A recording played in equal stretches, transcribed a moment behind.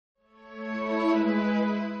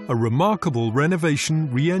A remarkable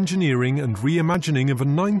renovation, re-engineering and reimagining of a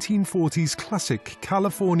 1940s classic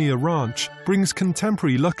California ranch brings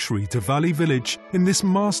contemporary luxury to Valley Village in this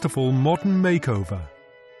masterful modern makeover.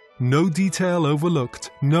 No detail overlooked,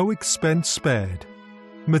 no expense spared.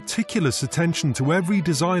 Meticulous attention to every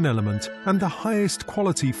design element and the highest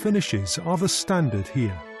quality finishes are the standard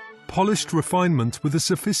here. Polished refinement with a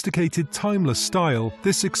sophisticated timeless style,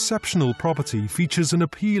 this exceptional property features an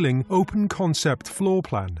appealing open-concept floor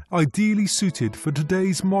plan, ideally suited for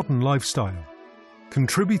today's modern lifestyle.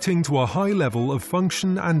 Contributing to a high level of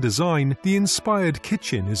function and design, the inspired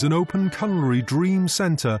kitchen is an open culinary dream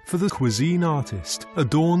centre for the cuisine artist,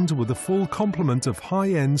 adorned with a full complement of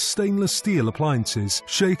high-end stainless steel appliances,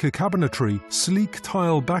 shaker cabinetry, sleek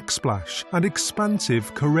tile backsplash, and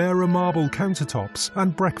expansive Carrera marble countertops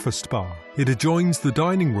and breakfast bar. It adjoins the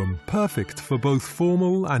dining room, perfect for both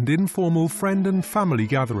formal and informal friend and family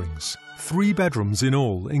gatherings. 3 bedrooms in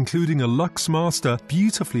all, including a luxe master,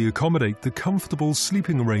 beautifully accommodate the comfortable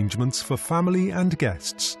sleeping arrangements for family and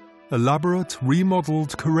guests. Elaborate,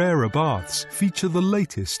 remodeled Carrera baths feature the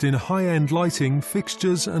latest in high-end lighting,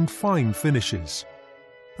 fixtures and fine finishes.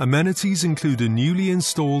 Amenities include a newly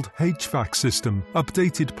installed HVAC system,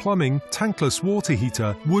 updated plumbing, tankless water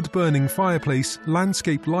heater, wood-burning fireplace,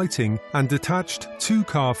 landscape lighting, and detached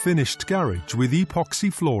 2-car finished garage with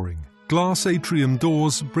epoxy flooring. Glass atrium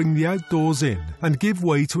doors bring the outdoors in and give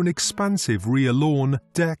way to an expansive rear lawn,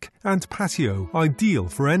 deck and patio, ideal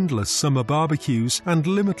for endless summer barbecues and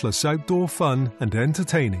limitless outdoor fun and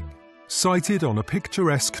entertaining. Sited on a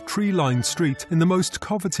picturesque tree-lined street in the most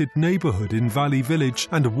coveted neighbourhood in Valley Village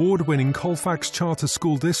and award-winning Colfax Charter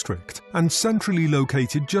School District, and centrally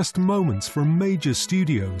located just moments from major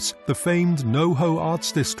studios, the famed NoHo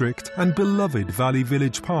Arts District and beloved Valley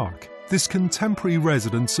Village Park, this contemporary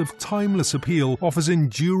residence of timeless appeal offers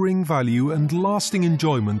enduring value and lasting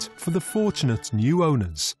enjoyment for the fortunate new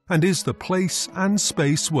owners, and is the place and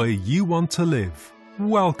space where you want to live.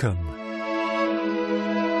 Welcome.